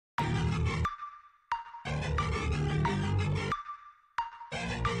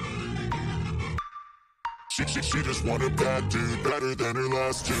She just want a bad dude, better than her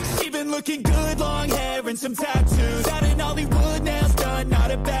last two. Even looking good, long hair and some tattoos. Out in Hollywood, nails done,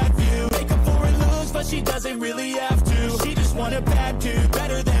 not a bad view. Make up for her looks, but she doesn't really have to. She just want a bad dude,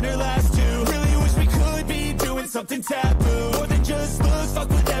 better than her last two. Really wish we could be doing something taboo. More than just looks, fuck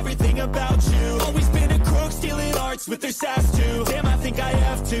with everything about you. Always been a crook, stealing hearts with her sass too. Damn, I think I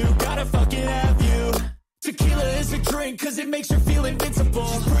have to, gotta fucking have you. Tequila is a drink, cause it makes her feel invincible.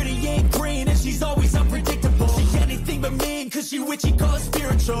 She's pretty ain't green, and she's always unpredictable. She anything but mean, cause she witchy, call it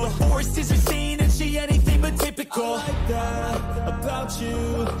spiritual. The forest is her scene, and she anything but typical. I like that about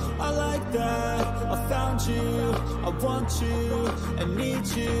you, I like that I found you, I want you, and need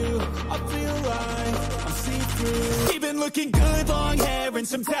you. I feel like I'm see-through. Even looking good, long hair and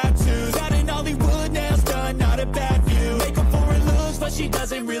some tattoos. Out in Hollywood, nails done, not a bad view. Make up for her looks, but she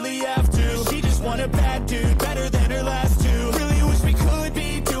doesn't really have to. She just want a bad dude, better than her last two. Really wish we could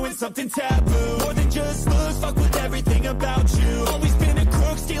be doing something taboo. More than just looks, fuck with everything about you. Always been a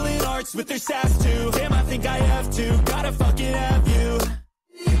crook, stealing hearts with her sass too. Damn, I think I have to, gotta fucking have you.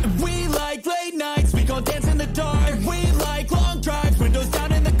 We like late nights, we gon' dance in the dark. We like long drives, windows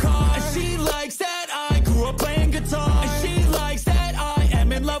down in the car. She likes that I grew up playing guitar. She likes that I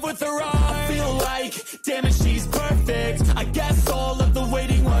am in love with her art. I feel like, damn it, she's perfect. I guess all of the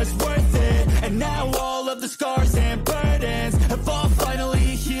waiting was worth it. And now all of the scars and burdens have all finally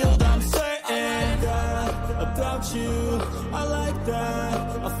healed, I'm certain. I like that about you, I like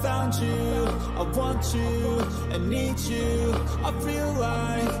that I found you, I want you, and need you. I feel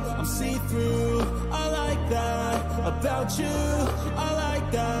like I'm see-through. I like that about you, I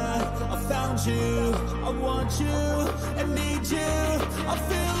like that I found you, I want you, and need you. I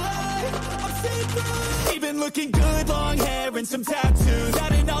feel like I'm see-through. Even looking good, long hair and some tattoos.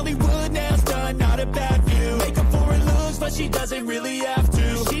 Out in Hollywood, nails done, not a bad view. Make up for her looks, but she doesn't really have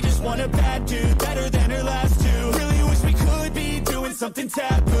to. She just want a bad dude, better than her last two. Really wish we could be doing something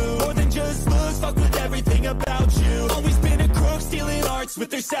taboo. More than just looks, fuck with everything about you. Always been a crook, stealing hearts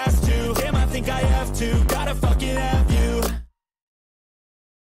with her sass too. Damn, I think I have to, gotta fucking have you.